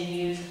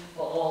continues,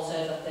 but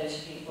also that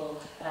those people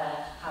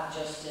have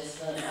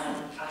justice and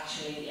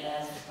actually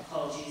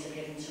apologies are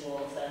given to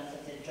all of them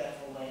for the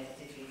dreadful way that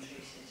they've been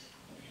treated.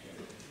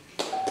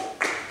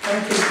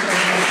 Thank you very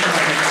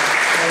much.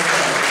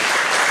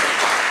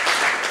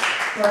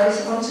 Right,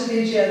 on to the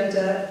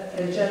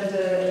agenda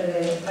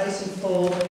item 4.